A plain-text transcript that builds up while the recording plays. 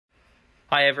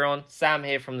Hi everyone, Sam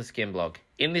here from the Skin Blog.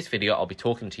 In this video I'll be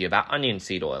talking to you about onion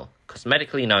seed oil,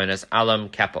 cosmetically known as Allium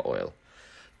Cepa oil,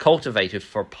 cultivated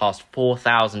for past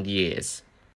 4,000 years.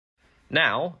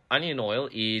 Now, onion oil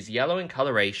is yellow in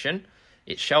coloration,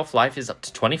 its shelf life is up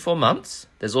to 24 months,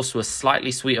 there's also a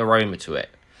slightly sweet aroma to it.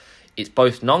 It's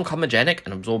both non-comedogenic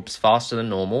and absorbs faster than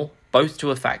normal, both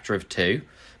to a factor of 2,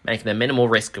 making a minimal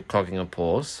risk of clogging of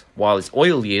pores, while its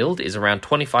oil yield is around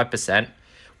 25%,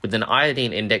 with an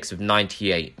iodine index of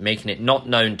 98, making it not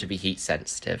known to be heat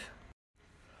sensitive.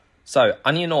 So,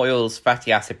 onion oil's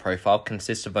fatty acid profile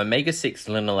consists of omega-6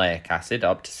 linoleic acid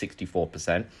up to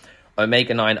 64%,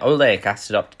 omega-9 oleic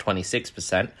acid up to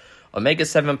 26%,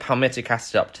 omega-7 palmitic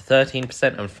acid up to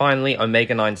 13%, and finally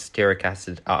omega-9 stearic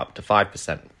acid up to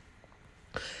 5%.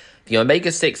 The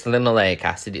omega-6 linoleic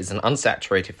acid is an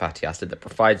unsaturated fatty acid that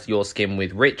provides your skin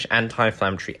with rich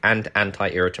anti-inflammatory and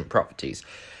anti-irritant properties,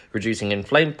 reducing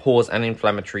inflamed pores and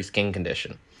inflammatory skin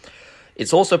condition.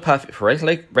 It's also perfect for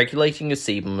regulating your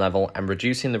sebum level and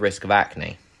reducing the risk of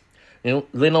acne.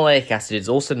 Linoleic acid is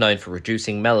also known for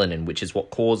reducing melanin, which is what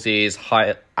causes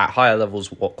at higher levels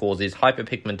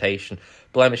hyperpigmentation,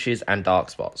 blemishes, and dark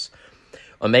spots.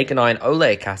 Omega-9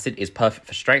 oleic acid is perfect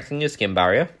for strengthening your skin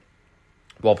barrier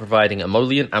while providing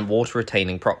emollient and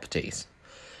water-retaining properties.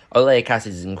 Oleic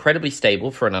acid is incredibly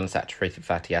stable for an unsaturated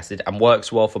fatty acid and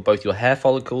works well for both your hair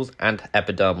follicles and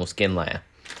epidermal skin layer.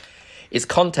 Its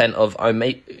content of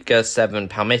omega-7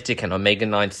 palmitic and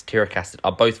omega-9 stearic acid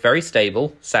are both very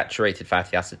stable, saturated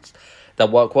fatty acids that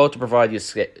work well to provide you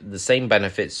the same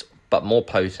benefits but more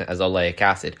potent as oleic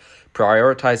acid,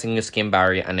 prioritizing your skin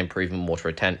barrier and improving water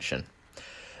retention.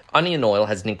 Onion oil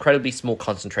has an incredibly small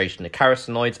concentration of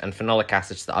carotenoids and phenolic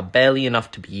acids that are barely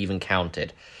enough to be even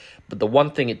counted. But the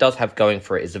one thing it does have going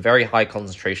for it is a very high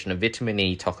concentration of vitamin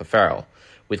E tocopherol,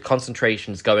 with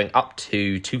concentrations going up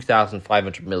to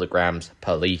 2,500 milligrams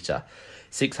per litre,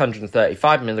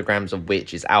 635 milligrams of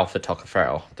which is alpha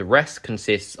tocopherol. The rest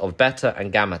consists of beta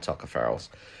and gamma tocopherols,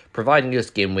 providing your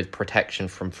skin with protection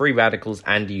from free radicals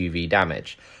and UV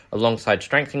damage, alongside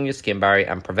strengthening your skin barrier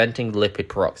and preventing lipid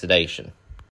peroxidation.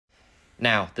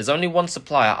 Now, there's only one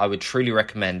supplier I would truly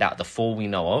recommend out of the 4 we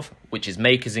know of, which is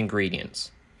Maker's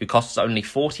Ingredients, who costs only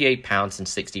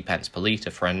 £48.60 per litre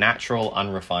for a natural,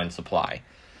 unrefined supply.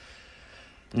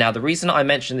 Now, the reason I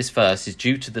mention this first is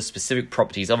due to the specific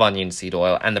properties of onion seed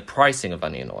oil and the pricing of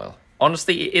onion oil.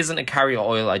 Honestly, it isn't a carrier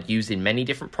oil I'd use in many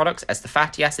different products, as the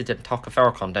fatty acid and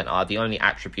tocopherol content are the only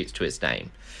attributes to its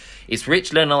name. Its rich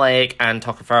linoleic and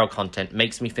tocopherol content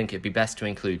makes me think it'd be best to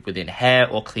include within hair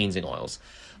or cleansing oils.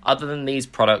 Other than these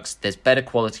products, there's better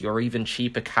quality or even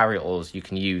cheaper carrier oils you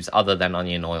can use other than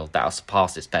onion oil that'll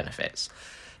surpass its benefits.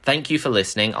 Thank you for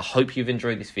listening. I hope you've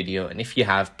enjoyed this video, and if you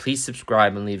have, please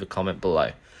subscribe and leave a comment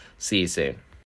below. See you soon.